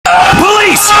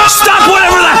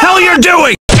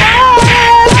doing?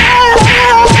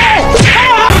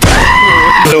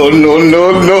 No.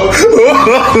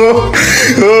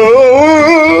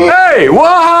 Hey,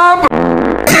 what happened?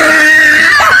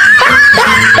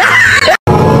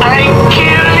 I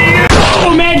kill you.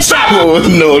 Oh, man, stop. Oh,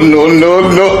 no.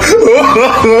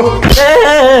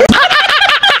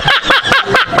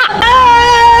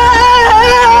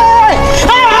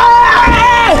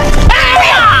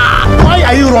 Why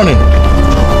are you running?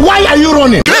 Why are you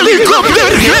running? Helicopter.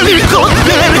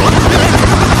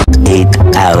 8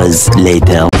 hours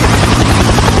later.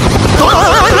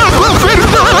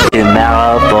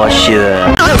 Tomorrow for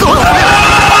sure.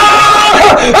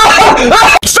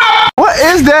 What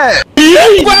is that?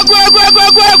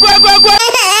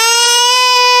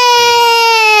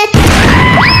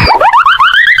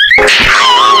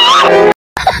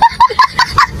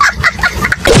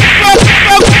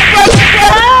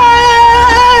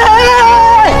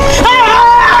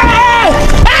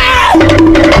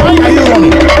 Why are you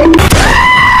running?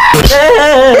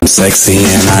 I'm sexy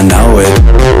and I know it.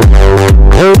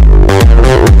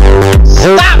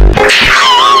 Stop!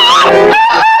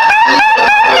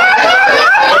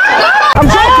 I'm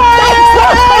joking!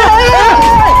 Stop!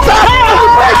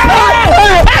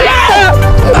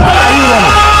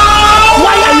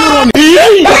 Why are you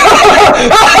running?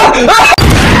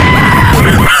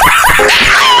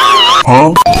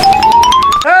 Huh?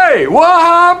 Hey, what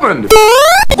happened?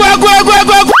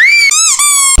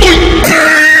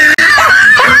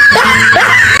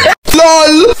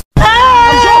 LOL.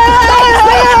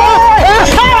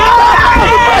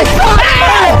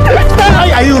 Why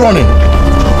are you running?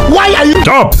 Why are you?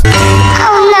 Stop!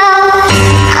 Oh, no.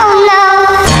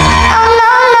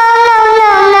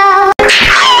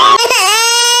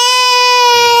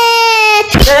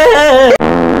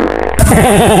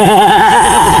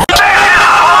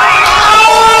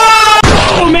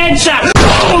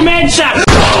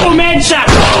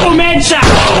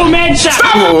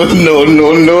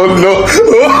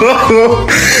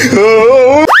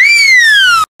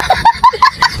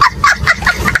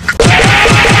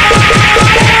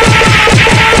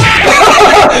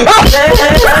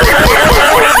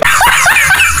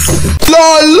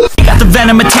 LOL. Got the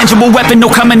venom, a tangible weapon, no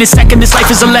coming in second. This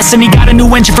life is a lesson. He got a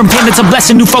new engine from pain, it's a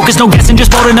blessing. New focus, no guessing,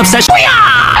 just bold and obsession.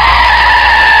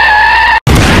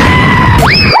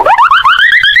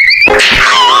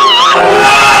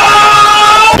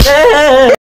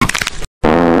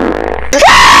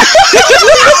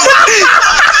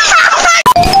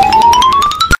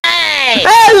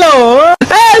 Hello.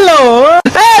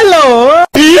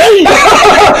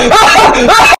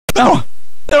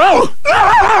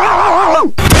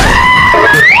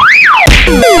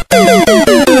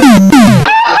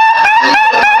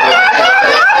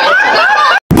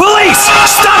 Police!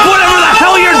 Stop whatever the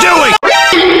hell you're doing!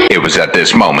 It was at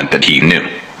this moment that he knew.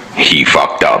 He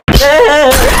fucked up.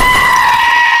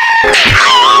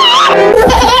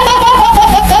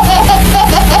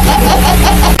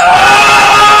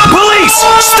 Police!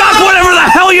 Stop whatever the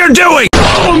hell you're doing!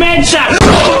 Boom, headshot.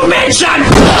 Boom, headshot.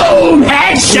 Boom,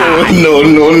 headshot. No.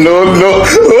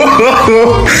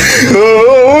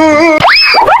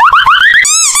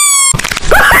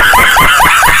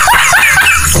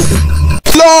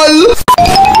 LOL.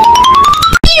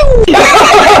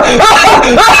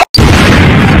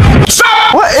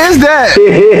 What is that?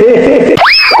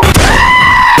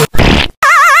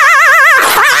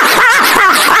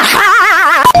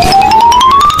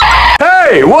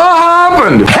 Hey, what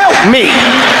happened? Help me!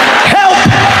 Help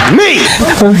me!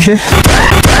 Okay.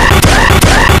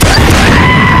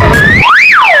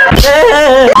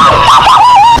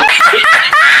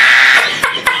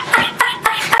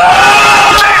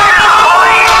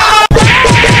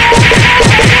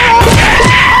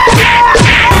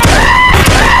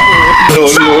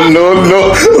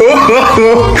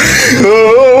 No.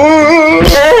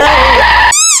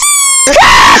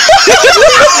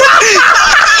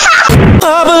 I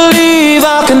believe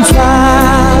I can fly.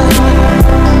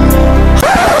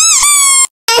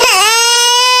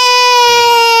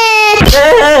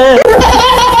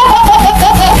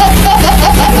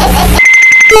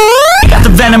 Got the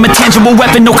venom, a tangible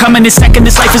weapon, no coming in second.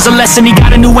 This life is a lesson. He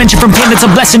got a new engine from pain, it's a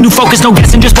blessing. New focus, no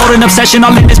guessing, just bold and obsession.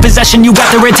 All in his possession, you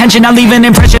got their attention, now leave an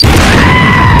impression.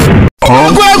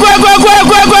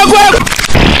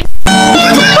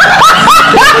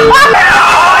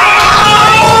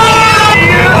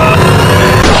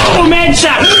 Boom,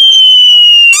 headshot.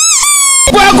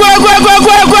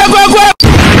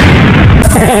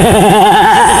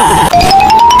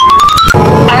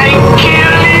 I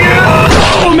kill you.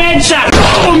 Boom, headshot.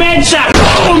 Boom, headshot.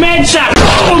 Boom, headshot.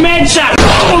 Boom, headshot.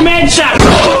 Boom, headshot.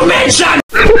 Boom, headshot.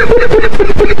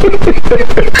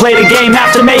 Play the game,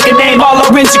 have to make a name. All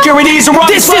our insecurities are on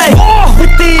this display. This is war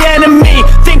with the enemy.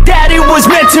 Think that it was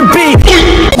meant to be.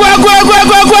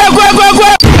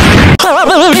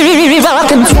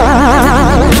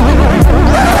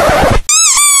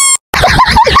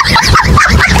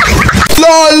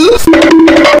 LOL.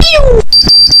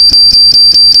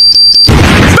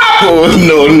 Oh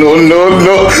no no no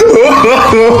no.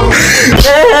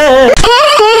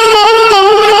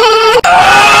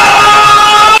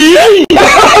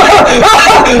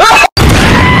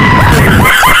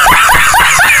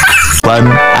 One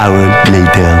hour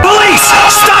later. Police!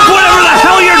 Stop whatever the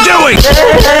hell you're doing!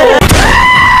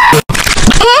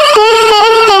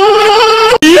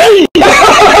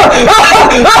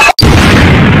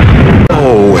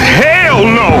 Oh, hell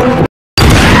no!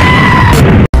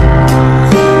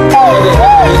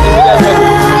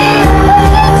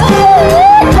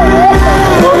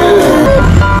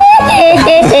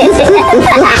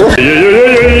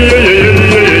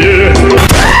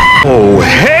 Oh,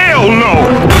 hell no!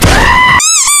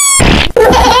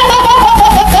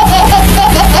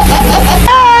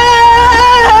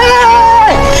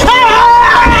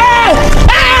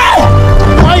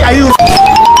 Why are you?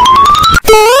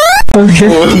 Oh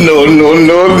no no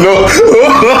no no.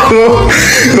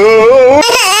 Oh.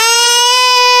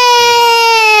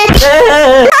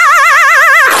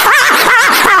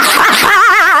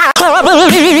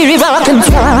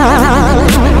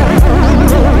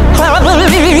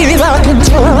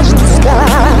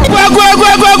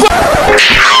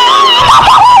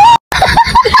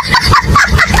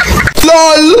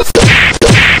 LOL.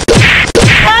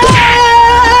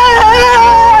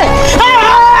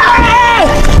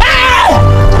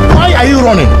 Why are you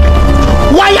running?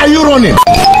 Why are you running?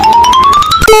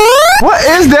 What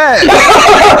is that?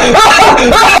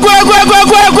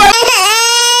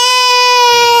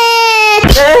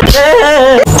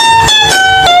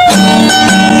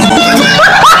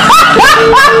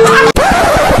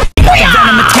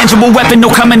 Tangible weapon, no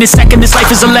coming in second. This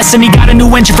life is a lesson. He got a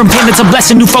new engine from pain, it's a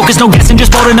blessing. New focus, no guessing,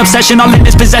 just bold and obsession. All in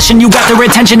his possession, you got their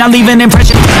attention, I leave an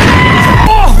impression.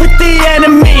 Oh, with the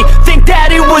enemy, think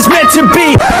that it was meant to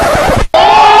be.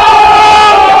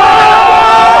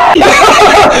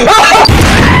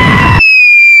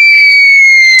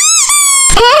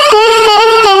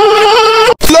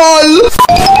 LOL.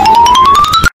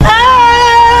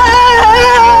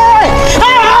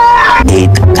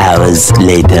 8 hours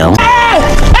later.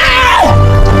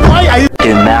 Why are you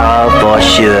Tomorrow for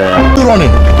sure.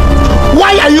 running?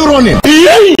 Why are you running?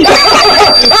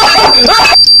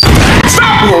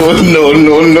 Oh no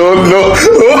no no no.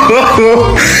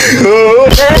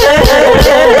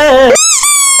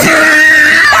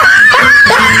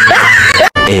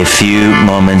 A few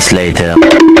moments later.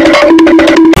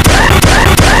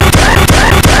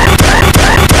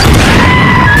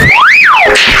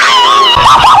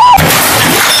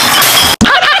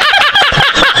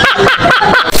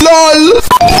 LOL.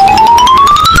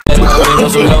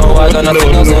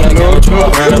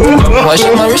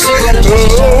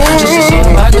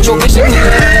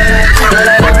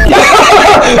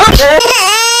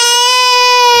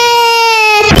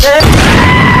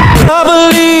 I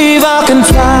believe I can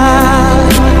fly.